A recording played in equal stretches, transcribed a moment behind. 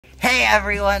Hey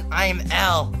everyone, I'm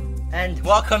L, and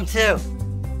welcome to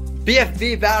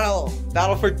Bfb Battle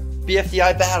for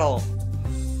BFDI Battle.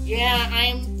 Yeah,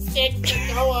 I'm Six,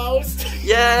 the co-host.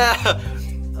 Yeah,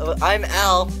 I'm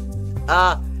L.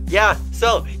 Yeah.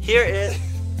 So here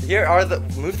are the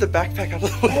move the backpack out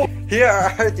of the way.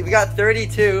 We got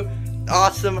 32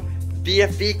 awesome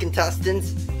BFB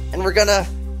contestants, and they're gonna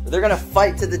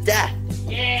fight to the death.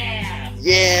 Yeah.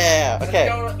 Yeah.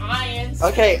 Okay. Let's go with Ions.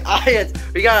 Okay, Ions.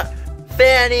 We got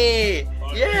Fanny.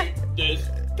 Yeah. This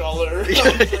color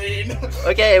green.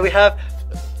 Okay, we have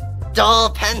Dull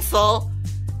Pencil.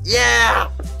 Yeah.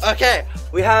 Okay,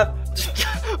 we have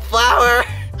Flower.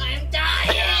 I'm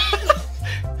dying.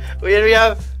 We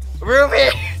have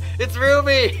Ruby. It's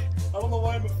Ruby. I don't know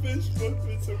why I'm a fish, but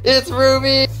it's okay. It's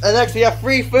Ruby. And next we have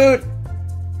free food.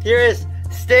 Here is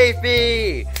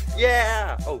Stafy.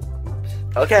 Yeah. Oh, oops.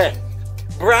 Okay.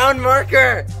 Brown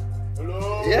Marker.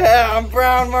 Hello. Yeah, I'm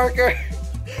Brown Marker.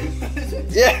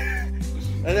 Yeah.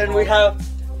 And then we have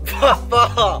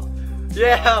Puffball.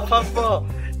 Yeah, Puffball.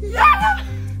 Yeah.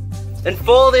 And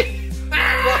Foldy.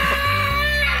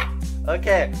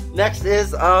 Okay. Next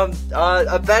is a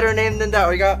better name than that.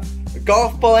 We got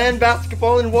golf ball and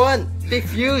basketball in one. They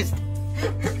fused.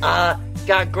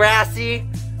 Got Grassy.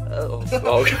 Oh.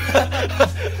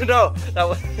 No, that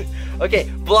was okay.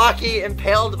 Blocky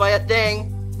impaled by a thing.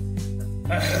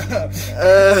 And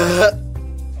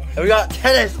we got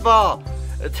tennis ball.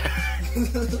 I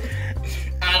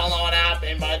don't know what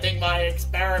happened, but I think my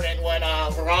experiment went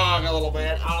wrong a little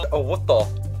bit. Oh, what the?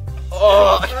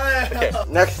 Oh. Okay.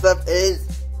 Next up is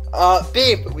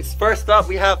Beep. First up,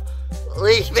 we have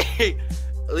Leaf.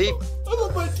 Leaf. I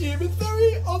love my team. It's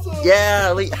very awesome.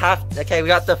 Yeah, half. Okay, we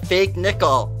got the fake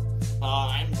nickel.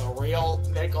 I'm the real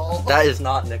nickel. That is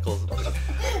not Nickels.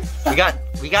 We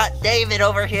got David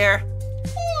over here.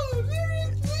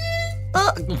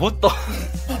 What the?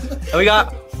 And we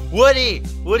got Woody.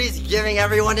 Woody's giving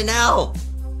everyone an L.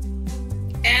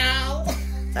 L.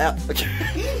 Okay.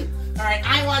 Alright,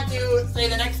 I want to say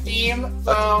the next team,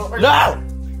 so we're No!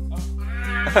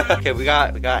 Okay, we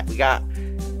got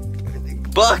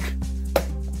Book.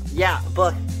 Yeah,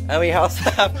 Book. And we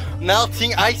also have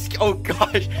Melting Ice. Oh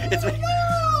gosh, it's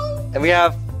and we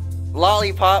have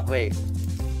Lollipop. Wait,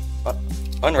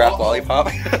 unwrap Lollipop.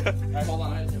 Alright, hold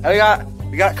on.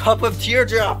 And we got Cup of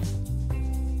Teardrop.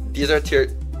 These are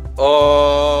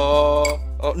Oh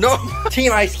no!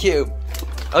 Team Ice Cube.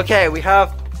 Okay,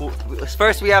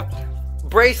 first we have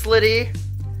Bracelety.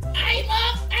 I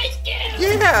love Ice Cube.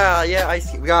 Yeah,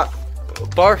 Ice Cube. We got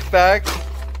Barf Bag.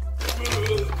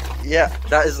 Yeah,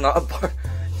 that is not a barf.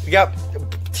 We got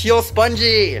Teal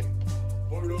Spongy.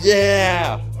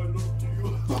 Yeah.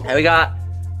 And we got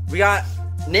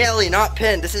Naily, not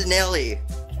Pin. This is Naily.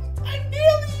 I'm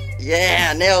Naily.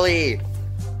 Yeah, Naily.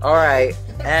 All right.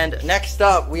 And next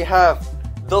up we have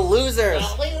the losers.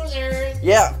 The losers.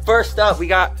 Yeah. First up we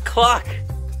got Clock.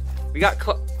 Yeah,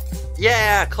 Clock.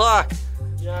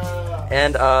 Yeah.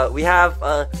 And we have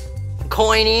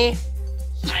Coiny.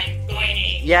 I'm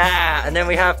Coiny. Yeah. And then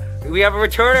we have a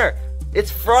returner. It's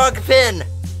Frog Pin.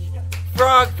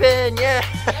 Frog Pin. Yeah.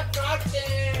 Frogton.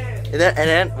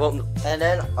 And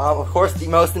then of course the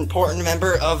most important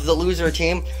member of the loser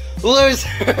team, Loser.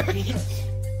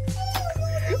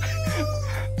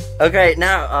 Okay,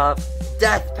 now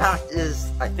Death Pact is.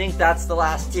 I think that's the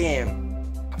last team.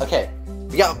 Okay,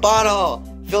 we got Bottle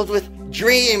filled with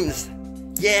dreams.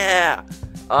 Yeah.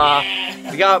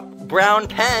 We got Brown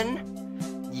Pen.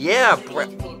 Yeah.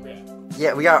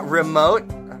 Yeah, we got Remote.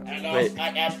 Wait,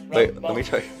 let me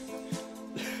try.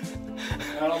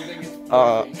 I don't think it's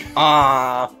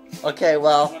okay,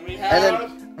 well, and then,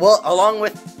 along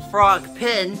with Frog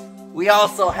Pin, we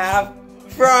also have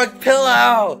Frog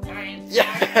Pillow. I'm Yeah.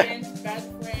 best friend.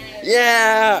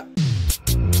 Yeah.